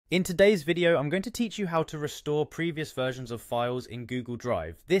In today's video, I'm going to teach you how to restore previous versions of files in Google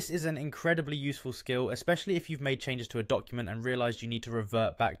Drive. This is an incredibly useful skill, especially if you've made changes to a document and realized you need to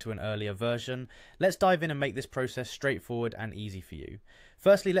revert back to an earlier version. Let's dive in and make this process straightforward and easy for you.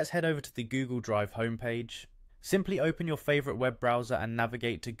 Firstly, let's head over to the Google Drive homepage. Simply open your favorite web browser and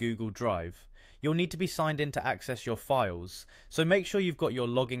navigate to Google Drive. You'll need to be signed in to access your files, so make sure you've got your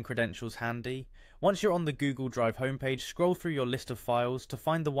login credentials handy. Once you're on the Google Drive homepage, scroll through your list of files to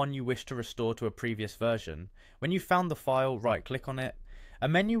find the one you wish to restore to a previous version. When you've found the file, right-click on it. A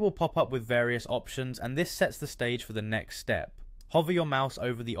menu will pop up with various options, and this sets the stage for the next step. Hover your mouse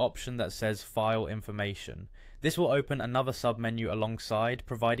over the option that says File Information. This will open another sub-menu alongside,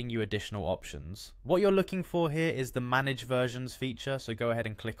 providing you additional options. What you're looking for here is the Manage Versions feature, so go ahead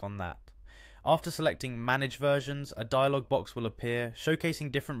and click on that. After selecting Manage Versions, a dialog box will appear,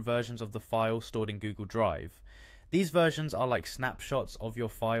 showcasing different versions of the file stored in Google Drive. These versions are like snapshots of your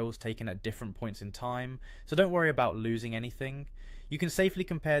files taken at different points in time, so don't worry about losing anything. You can safely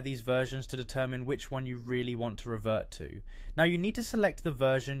compare these versions to determine which one you really want to revert to. Now you need to select the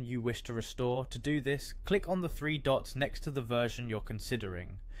version you wish to restore. To do this, click on the three dots next to the version you're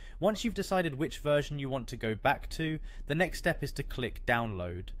considering. Once you've decided which version you want to go back to, the next step is to click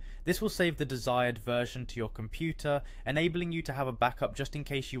Download. This will save the desired version to your computer, enabling you to have a backup just in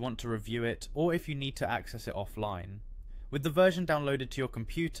case you want to review it or if you need to access it offline. With the version downloaded to your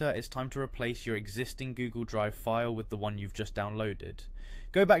computer, it's time to replace your existing Google Drive file with the one you've just downloaded.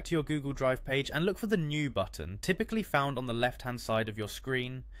 Go back to your Google Drive page and look for the New button, typically found on the left-hand side of your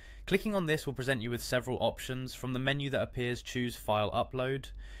screen. Clicking on this will present you with several options. From the menu that appears, choose File Upload.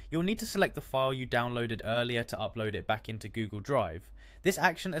 You'll need to select the file you downloaded earlier to upload it back into Google Drive. This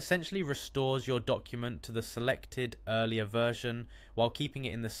action essentially restores your document to the selected earlier version while keeping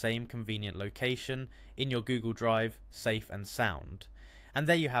it in the same convenient location in your Google Drive, safe and sound. And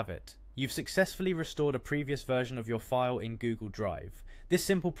there you have it. You've successfully restored a previous version of your file in Google Drive. This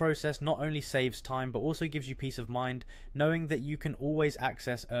simple process not only saves time but also gives you peace of mind knowing that you can always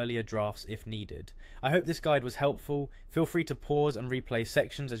access earlier drafts if needed. I hope this guide was helpful. Feel free to pause and replay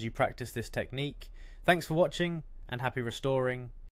sections as you practice this technique. Thanks for watching and happy restoring.